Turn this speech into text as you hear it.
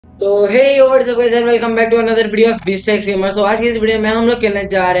तो hey what's up guys and welcome back to another video of DEXTER gamers. तो आज की इस वीडियो में हम लोग खेलने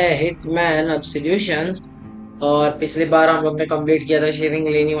जा रहे हैं हिटमैन अब सॉल्यूशंस। और पिछली बार हम लोग ने कंप्लीट किया था शेयरिंग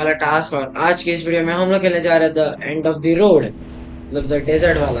लेनी वाला टास्क, और आज की इस वीडियो में हम लोग खेलने जा रहे हैं the end of the road, मतलब द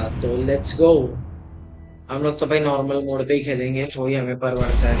डेजर्ट वाला। तो लेट्स गो। हम लोग तो भाई नॉर्मल मोड पे ही खेलेंगे, वही हमें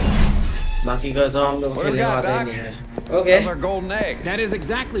परवड़ता है, बाकी का तो हम लोग खेलने वाले ही नहीं है। Okay, Another golden egg. That is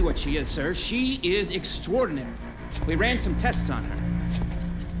exactly what she is, sir. She is extraordinary. We ran some tests on her.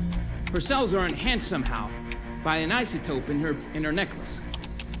 Her cells are enhanced somehow by an isotope in her necklace.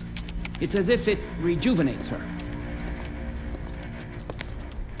 It's as if it rejuvenates her.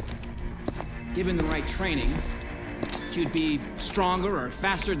 Given the right training, she'd be stronger or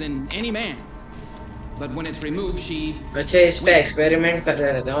faster than any man. But when it's removed, she... अच्छा, इस पे experiment कर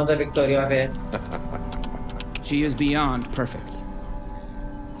रहे थे मतलब Victoria पे। She is beyond perfect.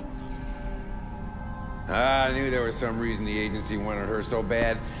 I knew there was some reason the agency wanted her so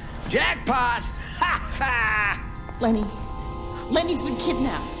bad. Jackpot! Ha ha! Lenny's been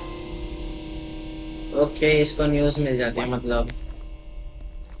kidnapped. Okay, इसको news मिल जाती है मतलब।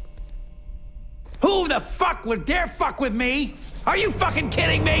 Who the fuck would dare fuck with me? Are you fucking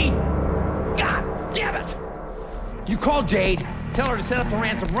kidding me? God damn it! You call Jade, tell her to set up the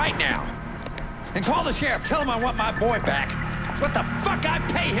ransom right now. And call the sheriff, tell him I want my boy back. What the fuck I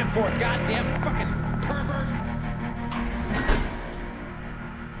pay him for, goddamn fucking pervert?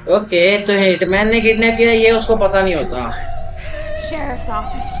 Okay, तो hitman ने kidnap किया, ये उसको पता नहीं होता। Sheriff's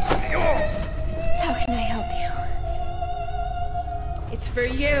office. How can I help you? It's for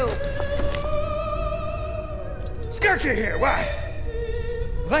you. Skirky here, why?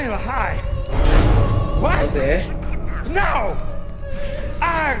 Layla, hi. What? Okay, No!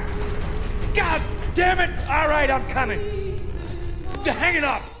 God damn it! Alright, I'm coming. Hang it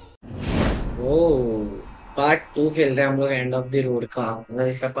up! Oh, part 2 खेल रहे हैं हम लोग एंड ऑफ द रोड का, मतलब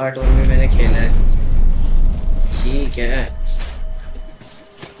इसका part 1 भी मैंने खेला है। ठीक है,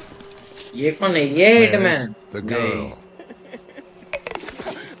 ये कौन है? ये hitman. The girl.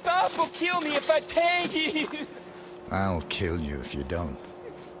 Bob will kill me if I tag you. I'll kill you if you don't.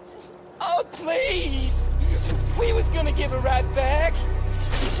 Oh, please! We was gonna give her right back.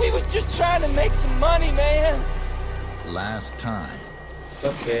 We was just trying to make some money, man. Last time.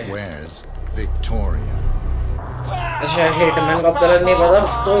 Okay, Where's Victoria? अच्छा hitman को पता नहीं पता,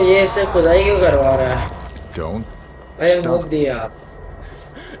 तो ये इसे खुदाई क्यों करवा रहा है? Don't भाई मुझ stop. दिया आप।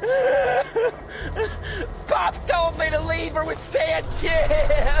 Bob told me to leave her with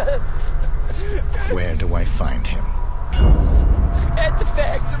Sanchez. Where do I find him? At the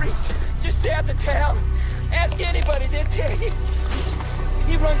factory, just south of town. Ask anybody, they'll tell you.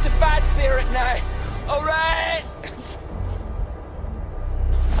 He runs the fights there at night. All right.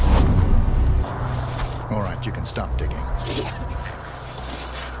 All right, you can stop digging.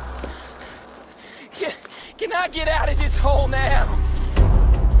 Can I get out of this hole now?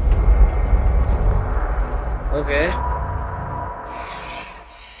 Okay,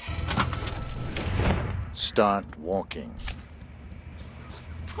 Start walking.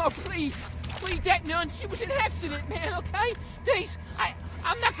 Oh, please, that nun, she was an accident, man, okay? Please,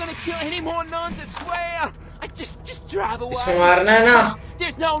 I'm not gonna kill any more nuns, I swear. I just drive away. इसको मारना है ना?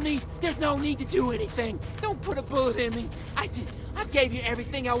 There's no need to do anything. Don't put a bullet in me. I gave you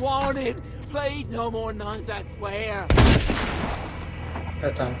everything I wanted. Please, no more nuns, I swear.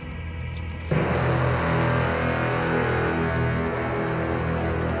 खत्म।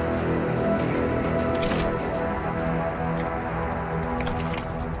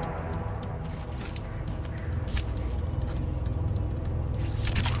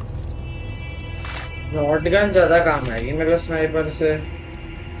 Shotgun ज्यादा काम आएगी मेरे को स्नाइपर से।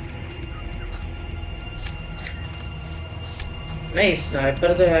 नहीं,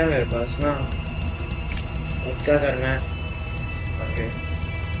 स्नाइपर तो है मेरे पास ना। अब क्या करना है? Okay,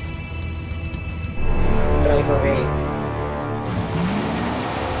 drive away.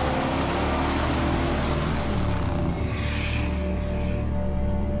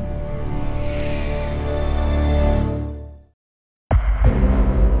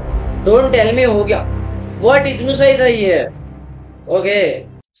 Don't tell me हो गया। व्हाट, इतना सही था ये? ओके,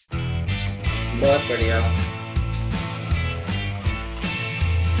 बहुत बढ़िया।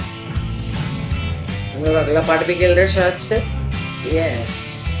 हम लोग अगला पार्ट भी खेल रहे हैं शायद से। यस,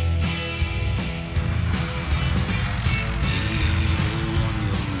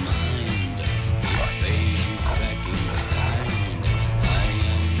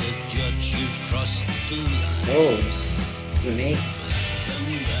 ओह snake.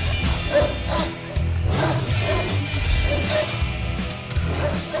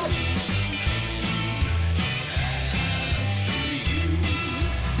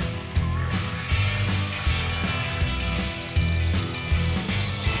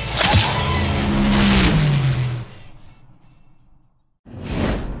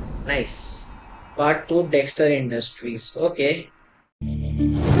 Nice. Part 2 Dexter industries. Okay,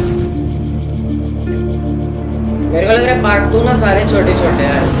 मेरे को लग रहा है पार्ट 2 ना सारे छोटे छोटे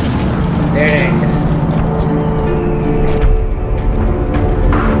हैं। Dead and.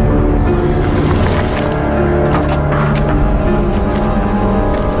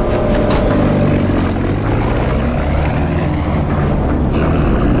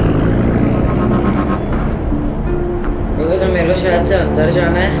 तो मेरे को शायद से अंदर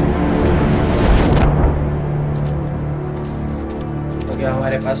जाना है, क्योंकि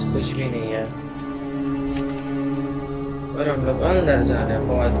हमारे पास कुछ भी नहीं है और हम लोग अंदर जाना है।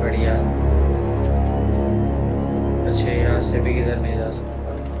 बहुत बढ़िया। अच्छा, यहाँ से भी किधर नहीं जा सकता।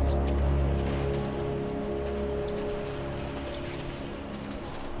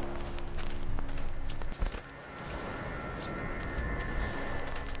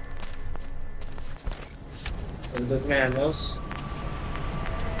 बंदूक में एमोस।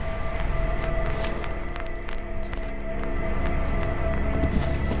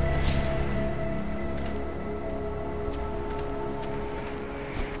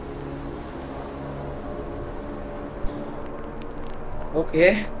 ओके,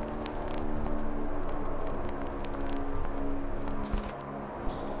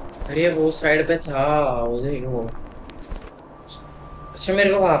 अरे वो साइड पे था, वो देखो। अच्छा,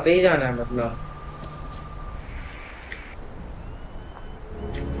 मेरे को वहां पे ही जाना है मतलब।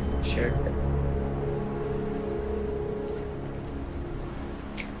 शिट।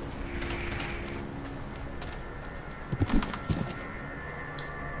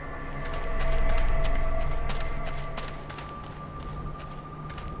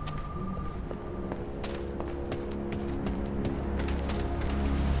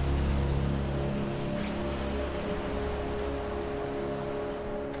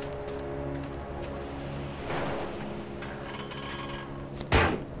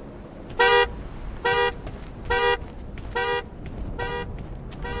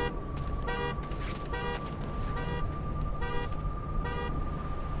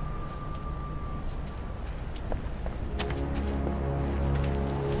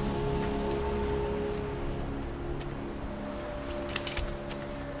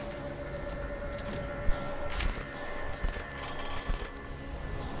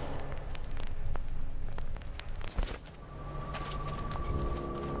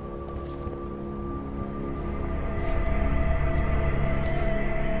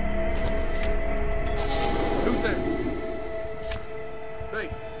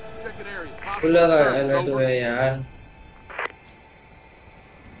 खुला अलर्ट हुआ है यार।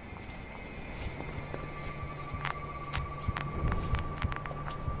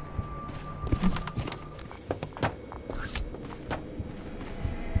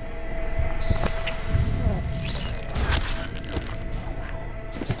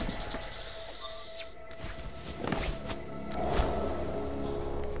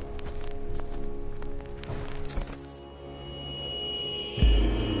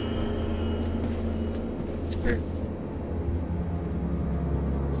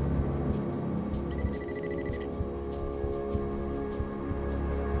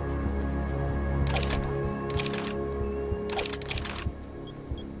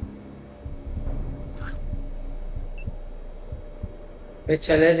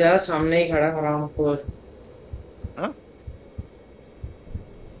 चले जा, सामने ही खड़ा हरामखोर। Huh?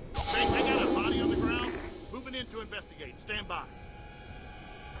 Thanks, I got a body on the ground. Moving in to investigate. Stand by.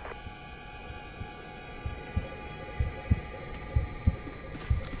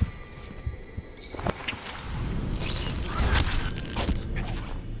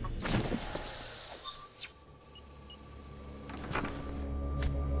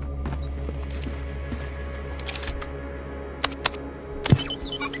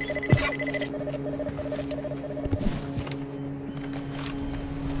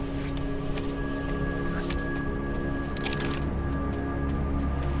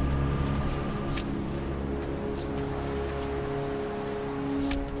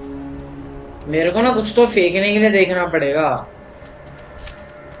 मेरे को ना कुछ तो फेंकने के लिए देखना पड़ेगा।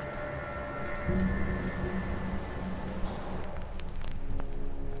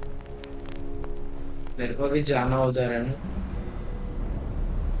 मेरे को भी जाना उधर है ना।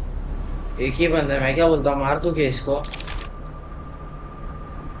 एक ही बंदा है, मैं क्या बोलता हूँ, मार दूं क्या इसको?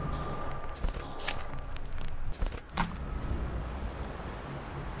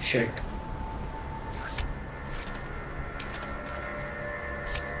 शिट।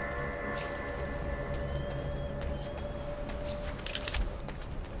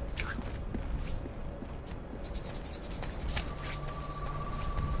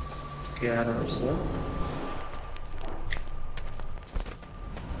 क्या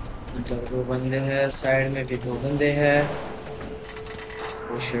इधर 2 बंदे हैं, साइड में भी 2 बंदे हैं।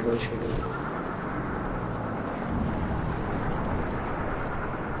 Oh shit oh shit.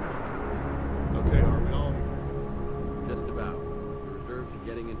 Okay, are we all? Just about. Reserves are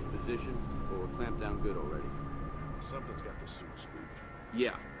getting into position, but we're clamped down good already. Something's got the suit spooked.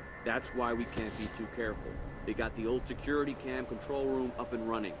 Yeah, that's why we can't be too careful. They got the old security cam control room up and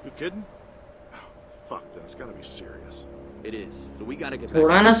running. You kidding? Fuck that. It's gotta be serious. It is. So we gotta get back.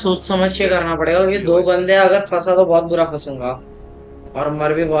 थोड़ा ना सोच समझ के करना पड़ेगा, क्योंकि 2 बंदे अगर फंसा तो बहुत बुरा फंसूंगा और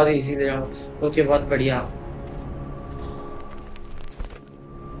मर भी बहुत इजीली जाऊंगा। ओके बहुत बढ़िया।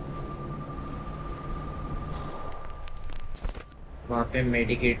 वहाँ पे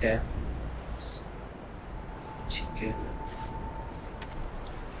मेडिकेट है, ठीक है।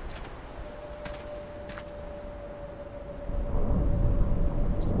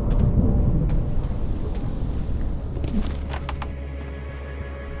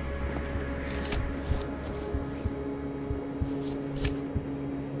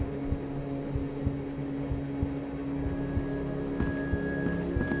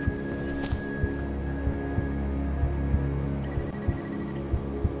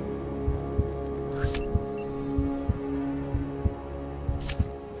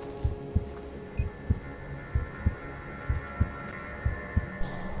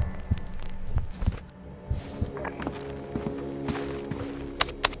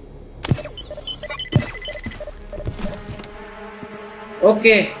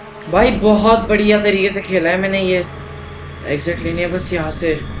 ओके भाई, बहुत बढ़िया तरीके से खेला है मैंने ये। एग्जिट लेनी है बस यहाँ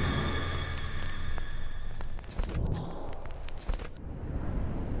से।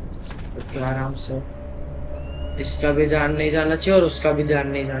 ओके आराम से, इसका भी ध्यान नहीं जाना चाहिए और उसका भी ध्यान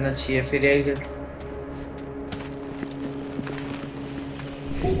नहीं जाना चाहिए। फिर exit.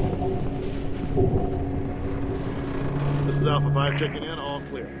 This is Alpha 5 checking in. All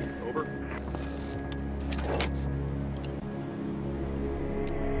clear. Over.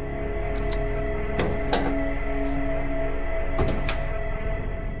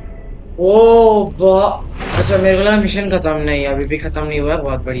 ओ अच्छा, मेरे को लगा मिशन खत्म नहीं, अभी भी खत्म नहीं हुआ है।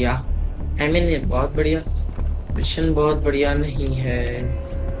 बहुत बढ़िया। आई मीन बहुत बढ़िया मिशन, बहुत बढ़िया नहीं है।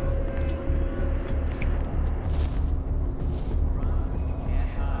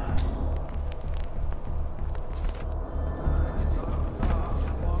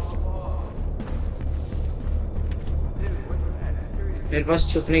 मेरे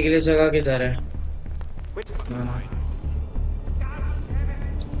पास छुपने के लिए जगह किधर है?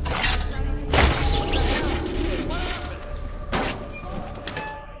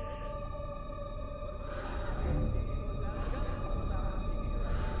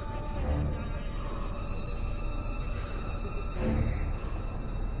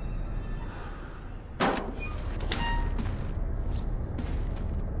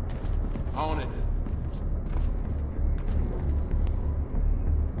 On it.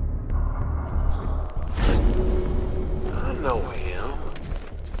 I know him.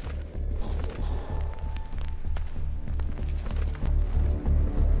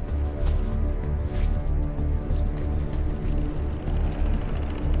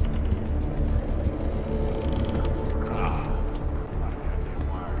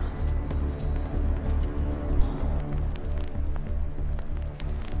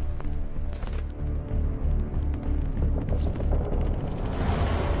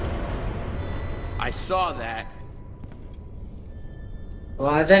 I saw that. वो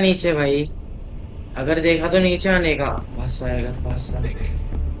आजा नीचे भाई, अगर देखा तो नीचे आने का। बस आएगा, बस आएगा।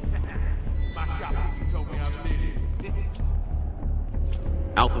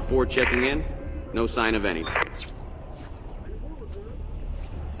 Alpha 4 checking in. No sign of any.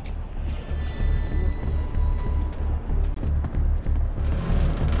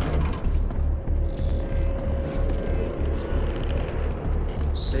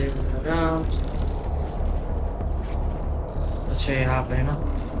 Save around. अच्छा यहाँ पे है ना।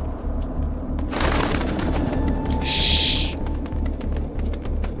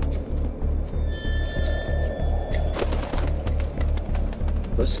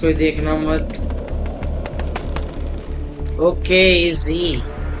 उसको देखना मत। Okay easy.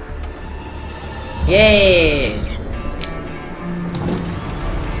 ये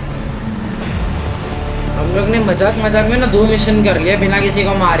हम लोग ने मजाक मजाक में ना 2 मिशन कर लिया बिना किसी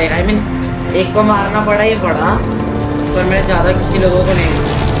को मारे। आई मीन एक को मारना पड़ा ही पड़ा, पर मैं ज्यादा किसी लोगों को नहीं।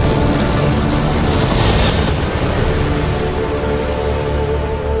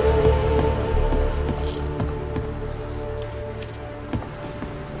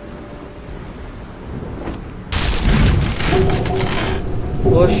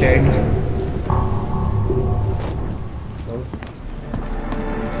 Oh shit.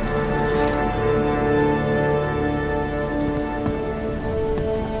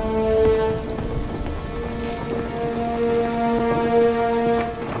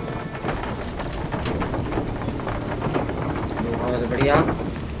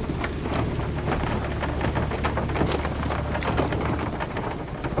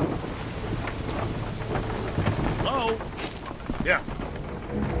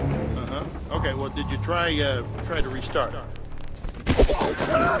 did you try to restart?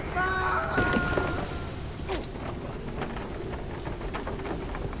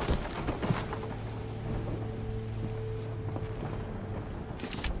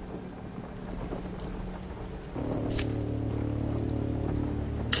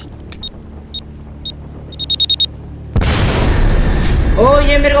 ओ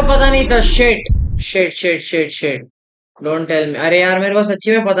ये मेरे को पता नहीं था। Shit shit shit shit shit, don't tell me. अरे यार मेरे को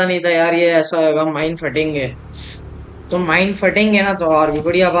सच्ची में पता नहीं था यार, ये ऐसा होगा, माइंड फटेंगे। तो माइंड फटेंगे ना तो और भी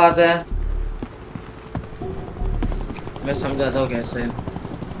बढ़िया बात है। मैं समझाता हूँ कैसे।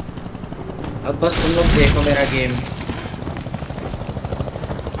 अब बस तुम लोग देखो मेरा गेम।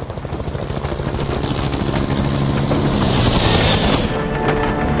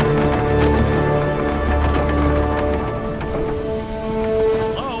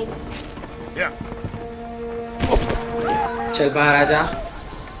 Oh, yeah. चल बाहर आ जा।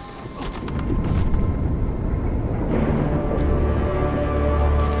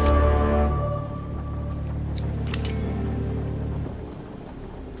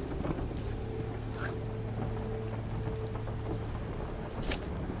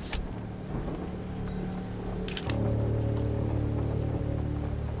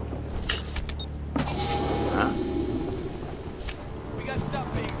 We got stuff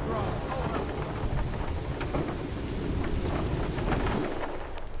being brought.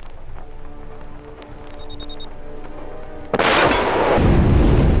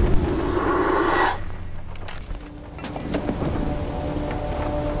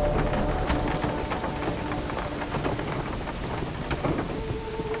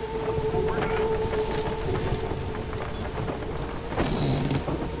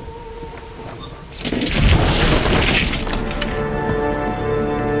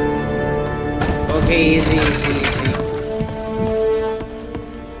 Okay easy easy easy.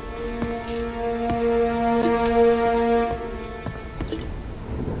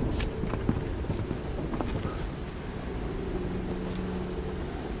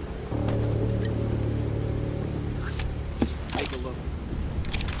 Take a look.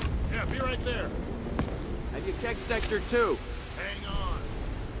 Yeah, be right there. Have you checked Sector 2? Hang on.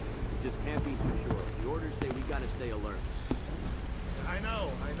 Just can't be too sure. The orders say we gotta stay alert. I know.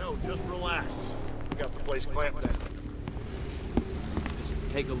 Just relax. We got the place clamped down. Just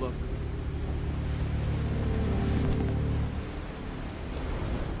take a look.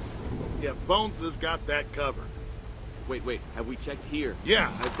 Yeah, Bones has got that covered. Wait. Have we checked here? Yeah,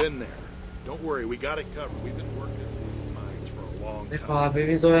 I've been there. Don't worry, we got it covered. We've been working these mines for a long देखो time. अभी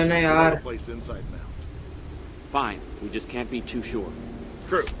भी तो है ना We know यार। the place inside and out. Fine. We just can't be too sure.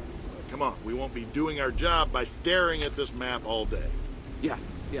 True. Come on, we won't be doing our job by staring at this map all day.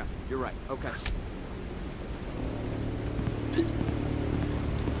 Yeah, you're right. Okay.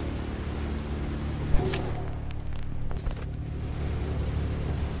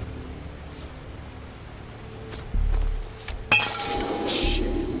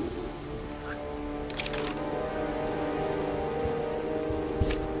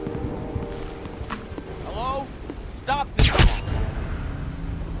 Hello? Stop this!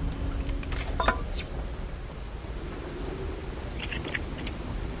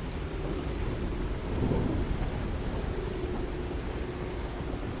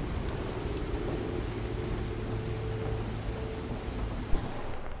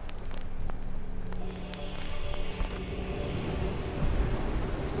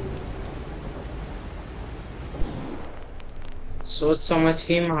 सोच समझ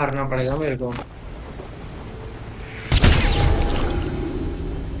के ही मारना पड़ेगा मेरे को।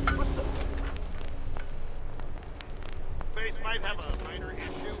 Base might have a minor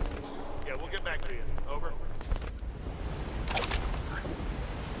issue. Yeah, we'll get back to you. Over.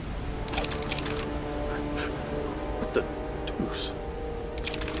 What the deuce?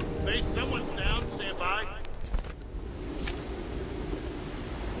 Base, someone's down. Stand by.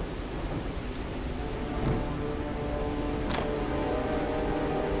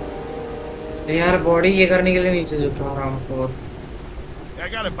 यार body ये करने के लिए नीचे झुका रहा हूँ। I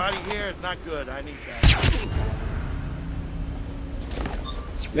got a body here. It's not good. I need that.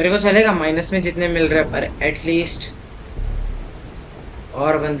 मेरे को चलेगा माइनस में जितने मिल रहे, पर एटलीस्ट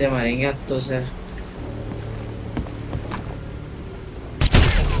और बंदे मारेंगे हत्तों से।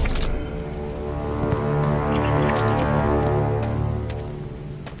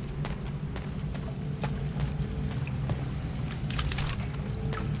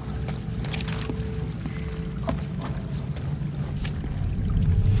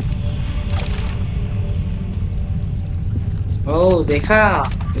 ओ देखा,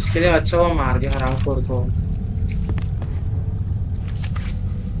 इसके लिए अच्छा वो मार दिया हरामखोर को।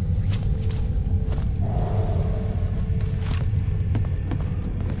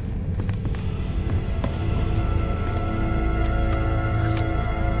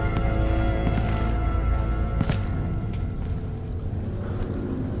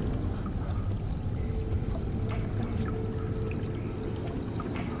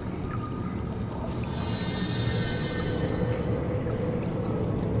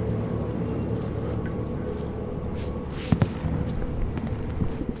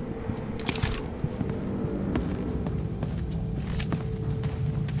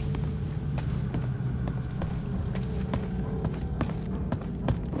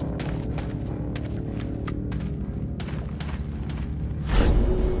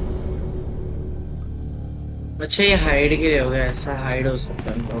 अच्छा ये हाइड के लिए हो गया, ऐसा हाइड हो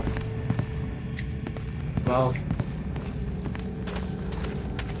सकता है इनको। वाह,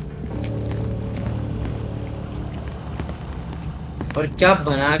 और क्या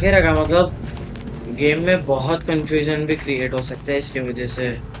बना के रखा, मतलब गेम में बहुत कंफ्यूजन भी क्रिएट हो सकता है इसकी वजह से।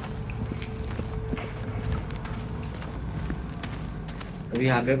 अभी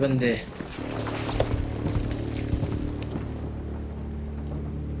यहाँ पे बंदे हैं।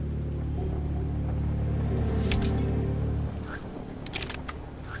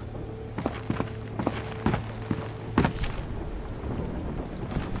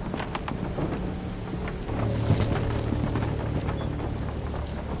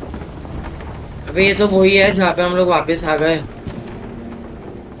 अबे ये तो वही है जहाँ पे हम लोग वापस आ गए।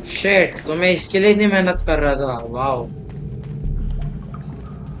 शेट, तो मैं इसके लिए इतनी मेहनत कर रहा था। वाह,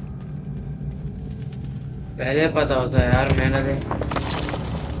 पहले पता होता है यार, मेहनत है।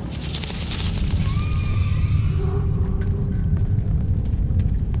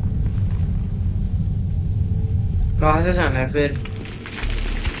 कहाँ से जाना है फिर?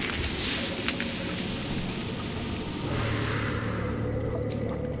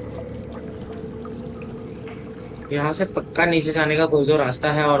 यहाँ से पक्का नीचे जाने का कोई तो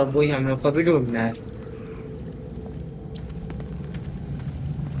रास्ता है, और वही हम लोग को भी ढूंढना है।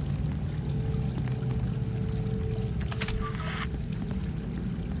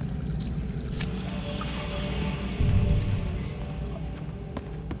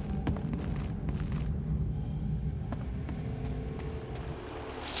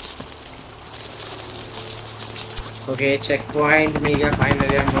 ओके, चेक पॉइंट मिल गया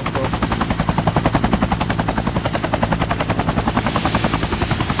फाइनली हम लोग को।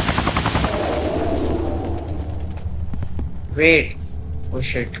 Wait, oh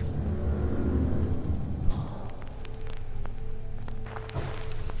shit.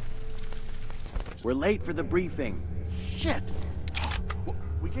 We're late for the briefing. Shit!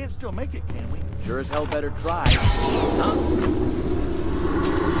 We can't still make it, can we? Sure as hell better try. Huh?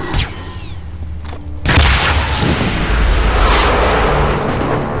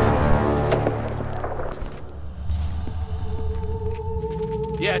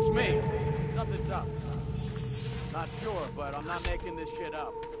 Yeah, it's me. Something's up. Not sure, but I'm not making this shit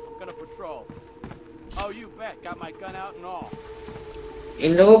up. I'm gonna patrol. Oh, you bet. Got my gun out and all.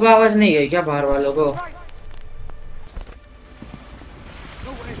 इन लोगों को आवाज नहीं है क्या, बाहर वालों को?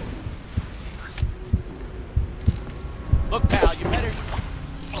 No way. Look, pal, you better.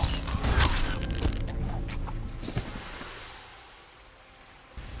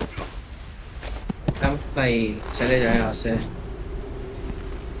 हम भाई चले जाए यहाँ से।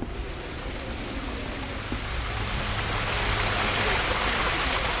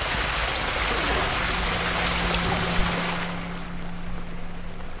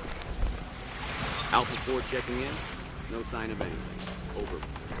 Alpha 4 checking in. No sign of anything. Over.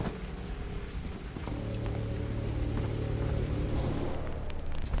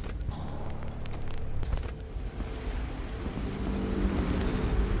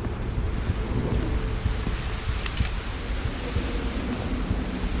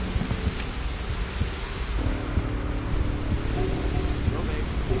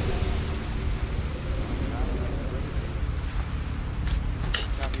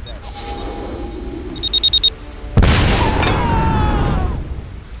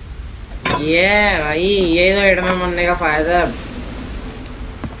 ये भाई, ये तो हिटमैन बनने का फायदा है।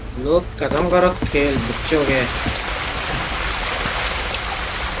 लोग खत्म करो खेल बच्चों के।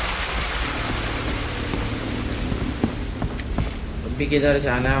 अभी किधर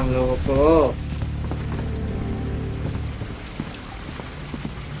जाना है हम लोगों को?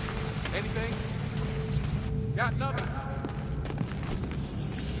 Anything? Got nothing.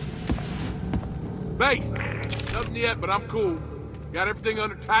 Base! Nothing yet, but I'm cool. Got everything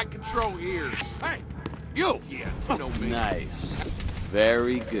under tight control here. Hey, You! Yeah, you know me. Nice.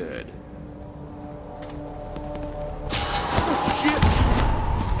 Very good. Shit!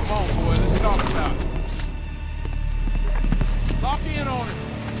 Come on, boy, let's talk about it. Lock in on it.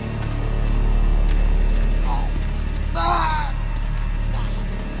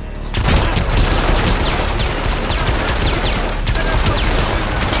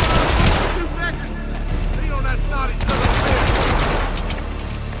 Lean on that snotty son of a bitch.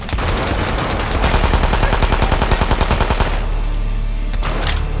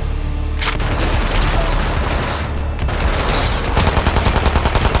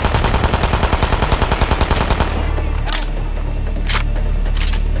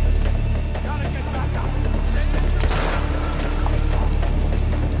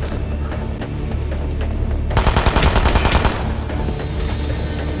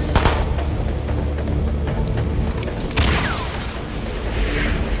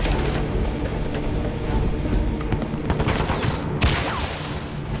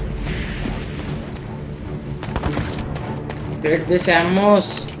 Get this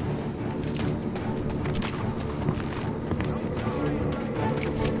ammos.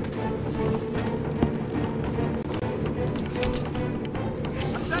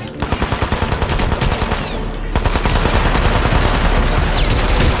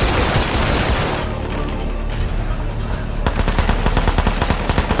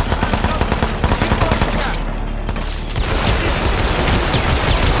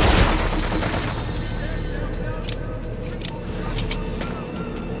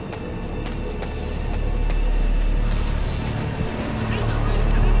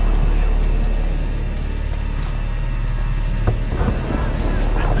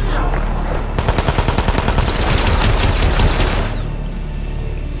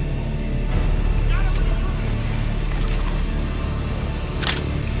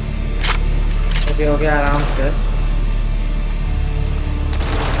 हो गया आराम से।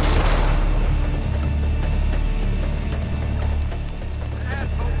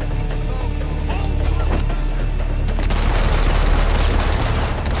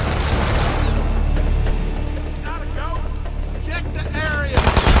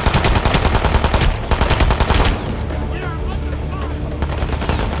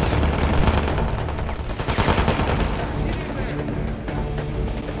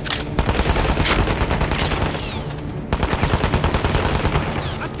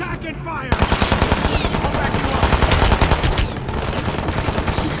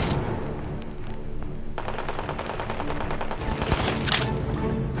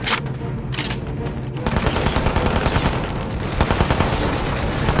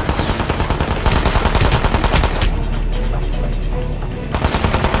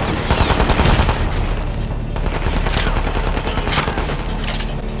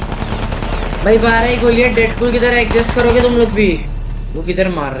 भाई 12 ही गोलियां Deadpool की तरह adjust करोगे तुम लोग भी। वो किधर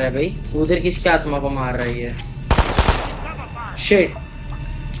मार रहा है भाई? उधर किसकी आत्मा को मार रही है? शिट।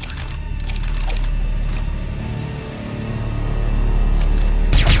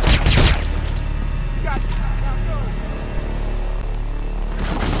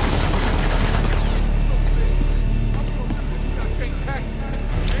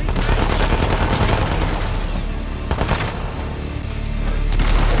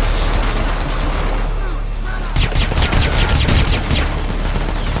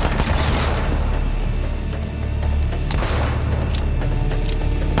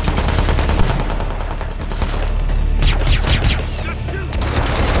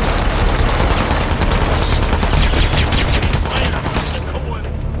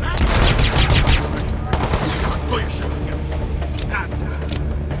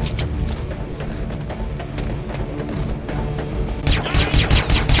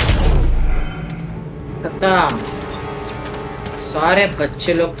 सारे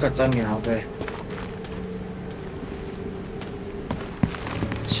बच्चे लोग खत्म यहाँ पे।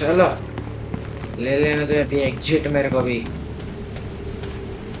 चलो ले लेने तो अभी एग्जिट। मेरे को भी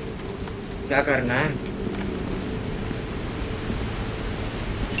क्या करना है?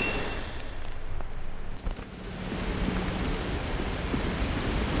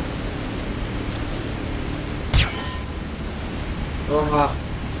 ओ हाँ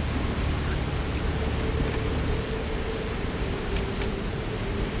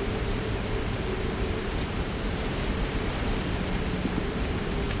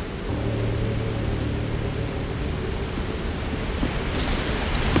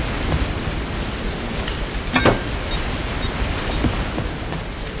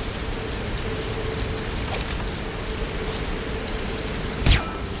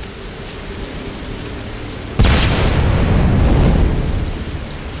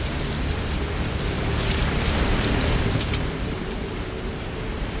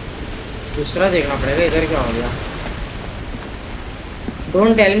दूसरा देखना पड़ेगा। इधर क्या हो गया?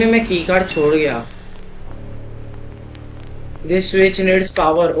 डोंट टेल मी मैं की कार्ड छोड़ गया। This switch needs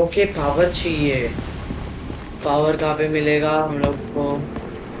power. Okay power चाहिए। पावर कहाँ पे मिलेगा हम लोग को?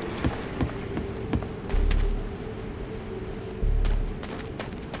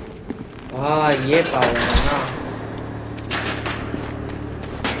 हाँ ये पावर है ना।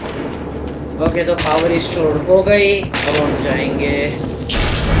 ओके तो पावर स्टोर हो गई। अब हम जाएंगे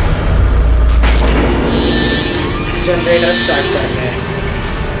जनरेटर स्टार्ट करने।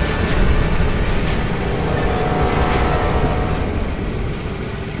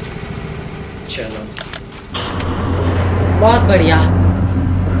 चलो बहुत बढ़िया।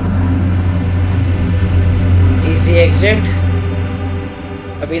 Easy exit.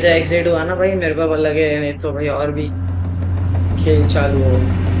 अभी तो एग्जिट हुआ ना भाई, मेरे को लगे नहीं तो भाई और भी खेल चालू हो।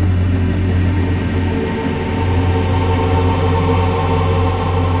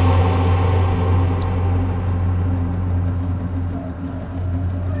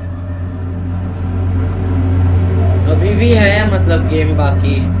 मतलब गेम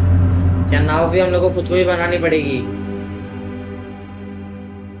बाकी? क्या नाव भी हम लोग को खुद को ही बनानी पड़ेगी?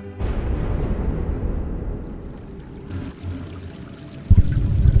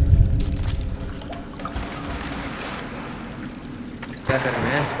 क्या करना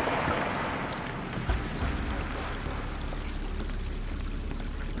है?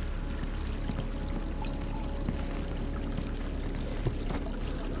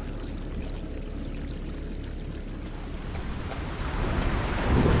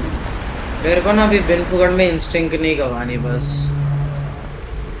 मेरे को ना अभी बिन फुकट में इंस्टिंक्ट नहीं गवानी बस।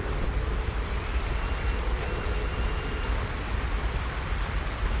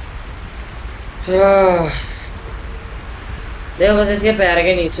 देखो बस इसके पैर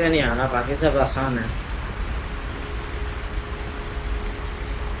के नीचे नहीं आना, बाकी सब आसान है।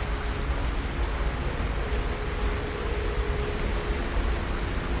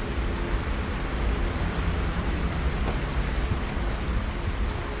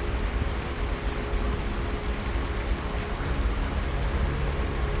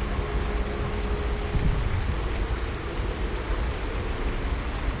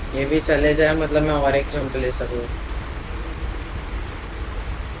 ये भी चले जाए मतलब मैं और एक जंप ले सकूं।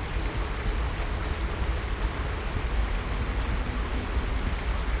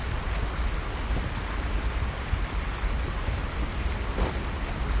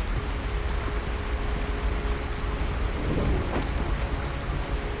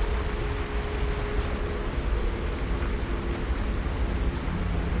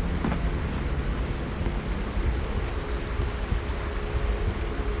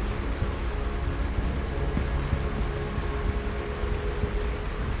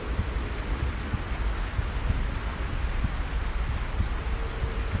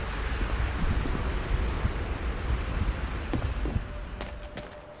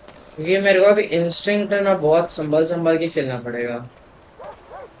 ये मेरे को अभी इंस्टिंक्ट है ना, बहुत संभल संभल के खेलना पड़ेगा।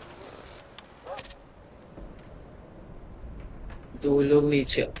 दो लोग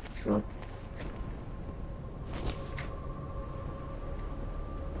नीचे।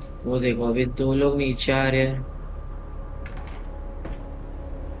 वो देखो अभी दो लोग नीचे आ रहे हैं।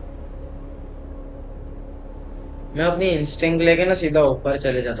 मैं अपनी इंस्टिंक्ट लेके ना सीधा ऊपर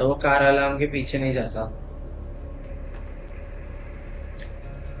चले जाता, वो कार अलार्म के पीछे नहीं जाता।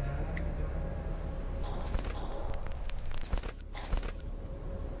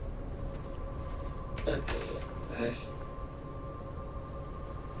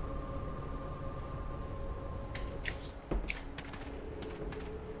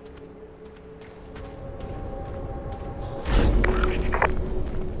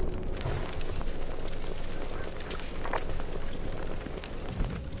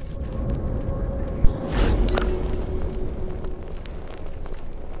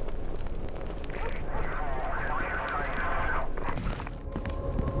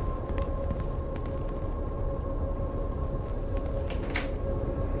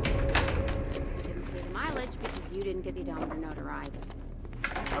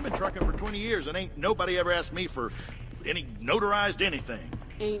 I've been trucking for 20 years and ain't nobody ever asked me for any notarized anything.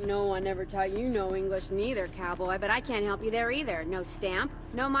 Ain't no one ever taught you no English neither, cowboy, but I can't help you there either. No stamp,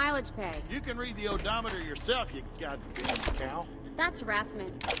 no mileage pay. You can read the odometer yourself, you goddamn cow. That's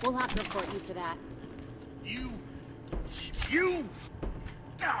harassment. We'll have to report you for that. You...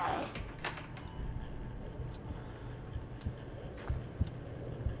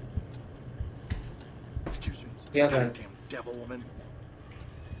 Excuse me. Yeah, goddamn devil woman.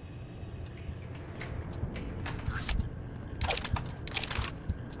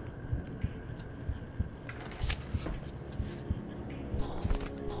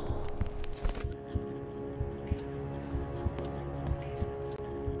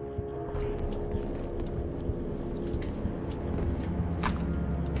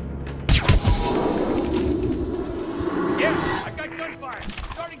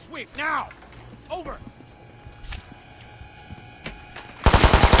 Now! Over!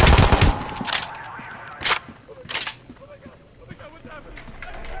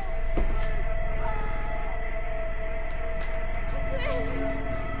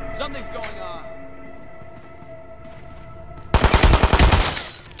 Something's going on.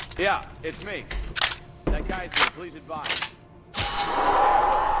 Yeah, it's me. That guy's here, please advise.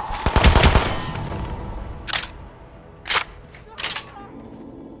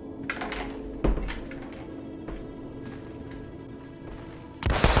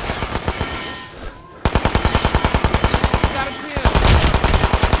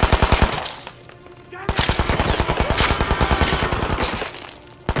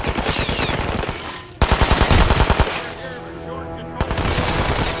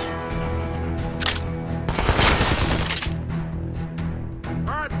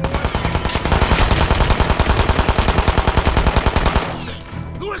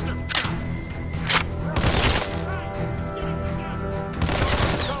 Who is it?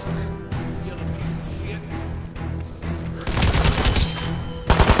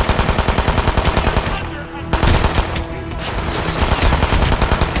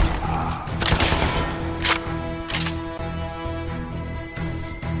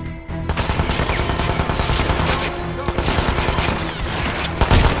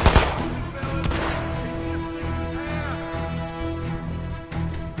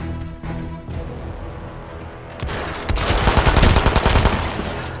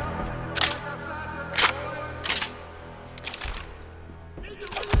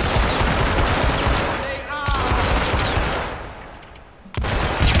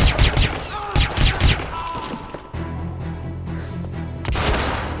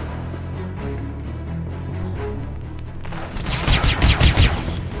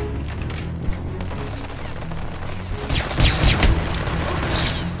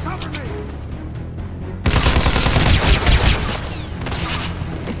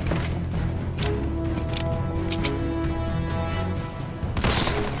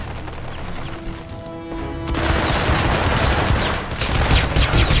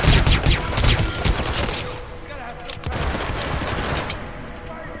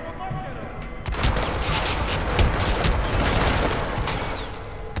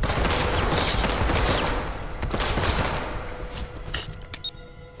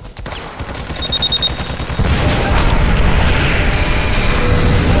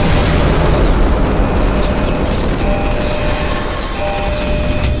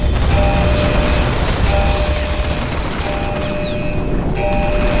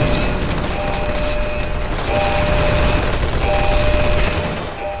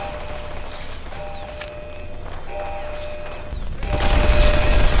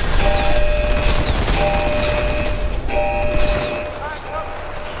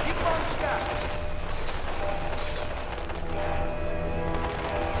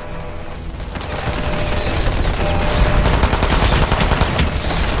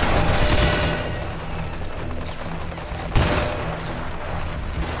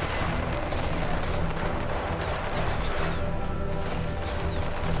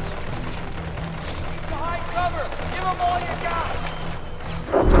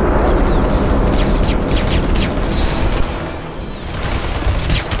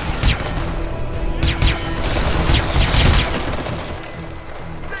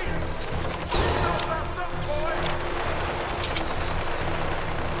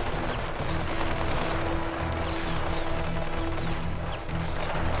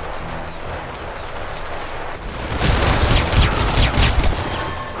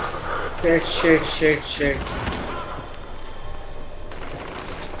 Shit.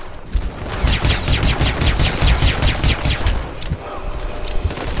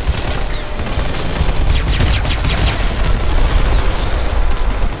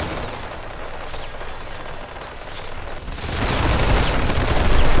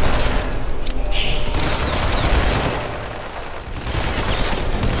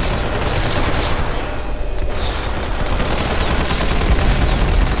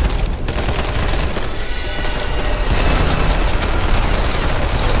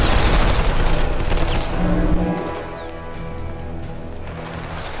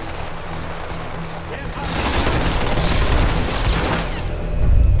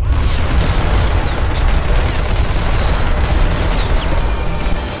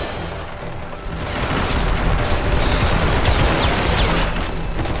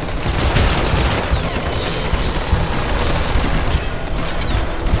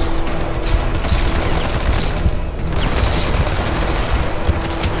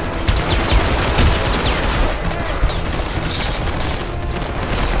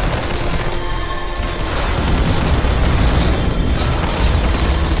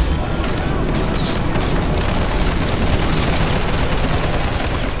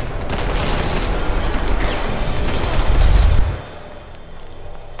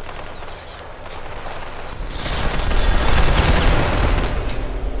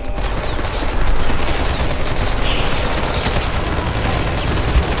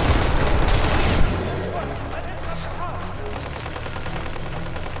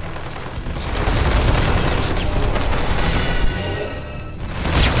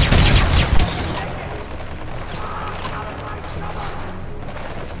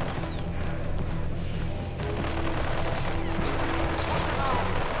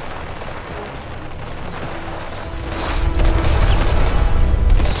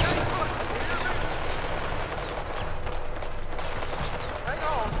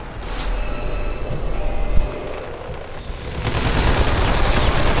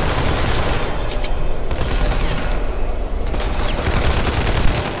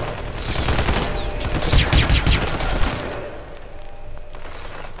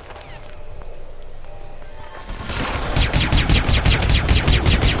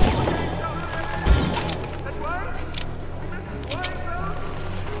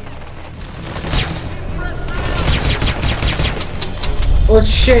 Oh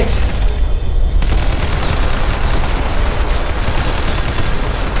shit.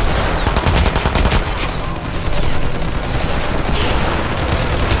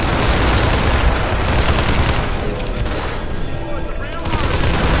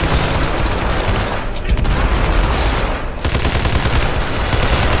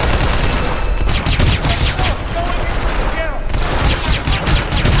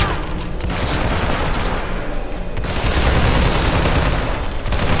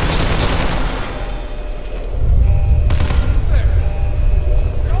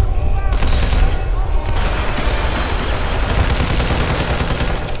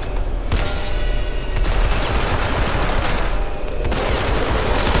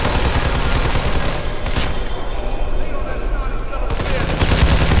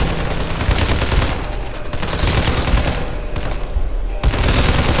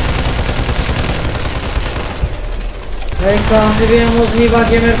 भाई कहाँ से भी हम नहीं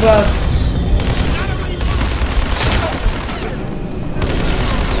बाकी है मेरे पास।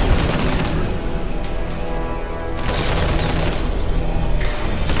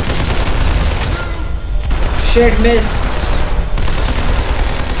 Shit miss,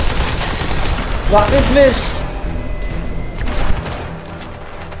 वापस मिस।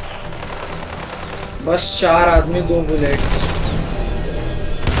 बस 4 आदमी 2 बुलेट्स।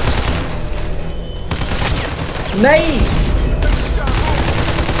 नहीं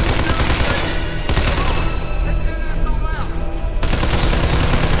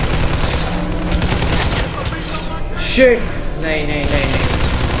शिट, नहीं नहीं नहीं नहीं।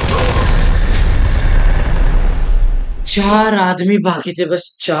 4 आदमी बाकी थे, बस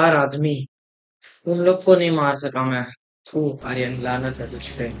 4 आदमी। उन लोग को नहीं मार सका मैं। थू आर्यन, लानत है तुझ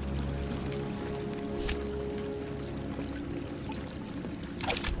पे।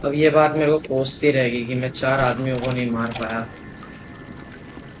 अब ये बात मेरे को कोसती रहेगी कि मैं 4 आदमियों को नहीं मार पाया।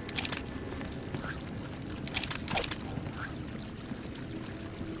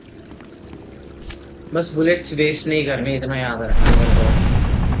 बस बुलेट्स वेस्ट नहीं करनी, इतना याद रखना मेरे को।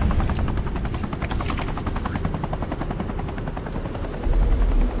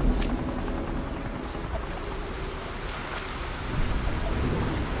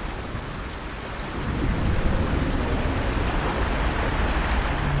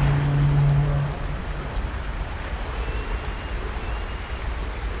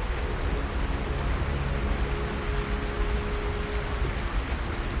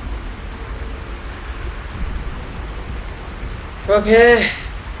 ओके,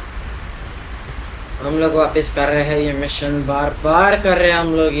 हम लोग वापस कर रहे हैं ये मिशन। बार बार कर रहे हैं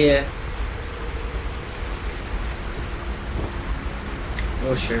हम लोग ये।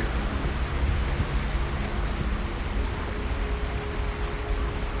 Oh shit,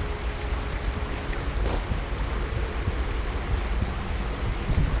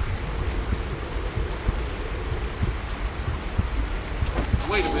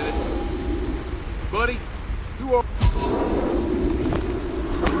 Wait a minute. Buddy, you are...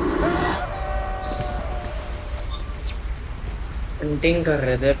 painting कर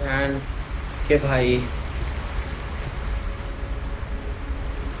रहे थे फैन के भाई।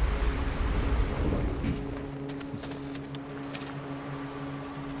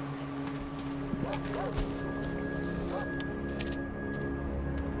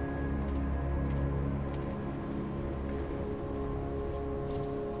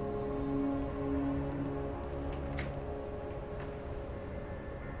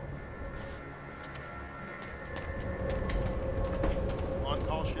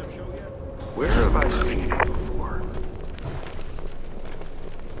 On-call shift show yet? Where have I seen you before?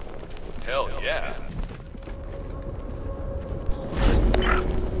 Hell yeah.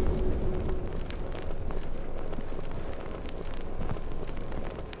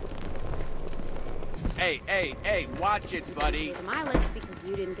 Hey, watch it, buddy. The mileage because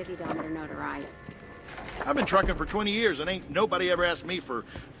you didn't get the odometer notarized. I've been trucking for 20 years and ain't nobody ever asked me for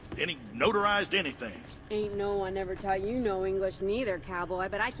any notarized anything. Ain't no one ever taught you no English neither, cowboy,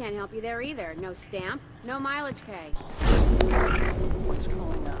 but I can't help you there either. No stamp, no mileage pay. What's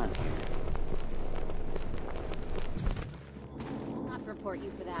going on here? I'll not report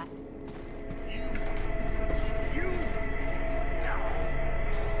you for that.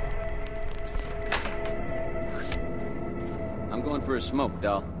 I'm going for a smoke,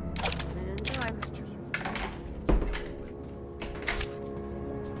 doll. Enjoy.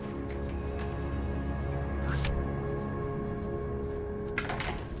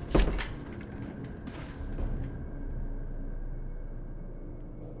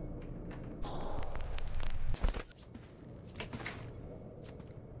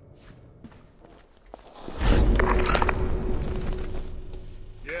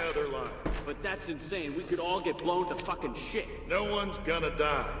 That's insane. We could all get blown to fucking shit. No one's gonna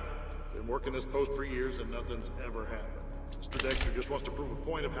die. Been working this post for years and nothing's ever happened. Mr. Dexter just wants to prove a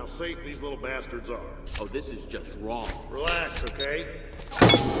point of how safe these little bastards are. Oh, this is just wrong. Relax, okay?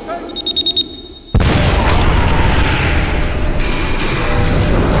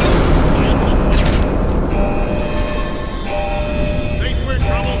 Things we're in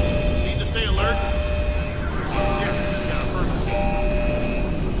trouble. Need to stay alert.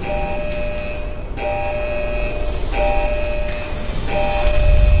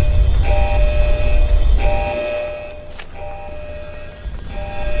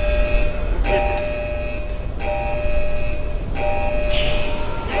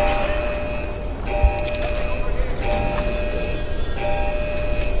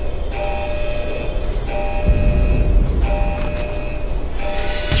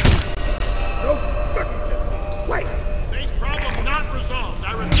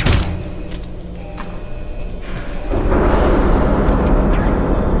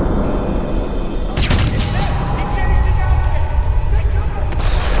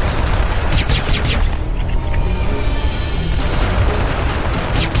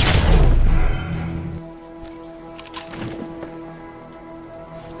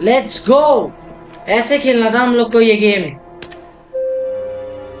 Let's go. ऐसे खेलना था हम लोग को ये game.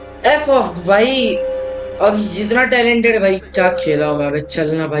 F of भाई, अब जितना टैलेंटेड भाई क्या खेला हूँ मैं। अबे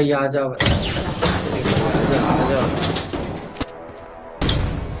चलना भाई, आ जाओ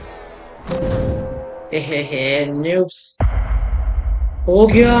न्यूब्स। हो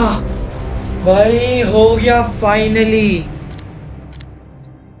गया भाई, हो गया फाइनली।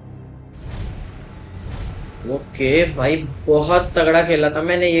 ओके भाई, बहुत तगड़ा खेला था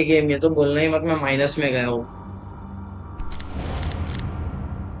मैंने ये गेम। ये तो बोलना ही मत, मैं माइनस में गया हूँ।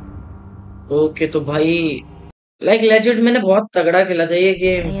 ओके तो भाई लाइक लेजिट मैंने बहुत तगड़ा खेला था ये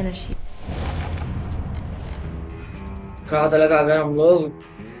गेम। कहाँ तक आ गए हम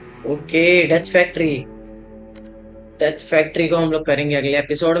लोग। Okay, death factory. Death factory को हम लोग करेंगे अगले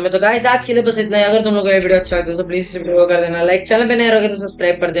एपिसोड में। तो गाइस आज के लिए बस इतना ही। अगर तुम लोग को ये वीडियो अच्छा लगता है तो प्लीज इसे वीडियो कर देना लाइक, चैनल पे नए रहोगे तो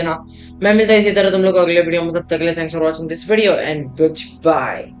सब्सक्राइब कर देना। मैं मिलता हूँ इसी तरह तुम लोग को अगले वीडियो में। तब तक के लिए thanks for watching this video and good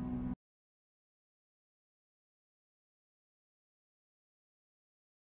bye.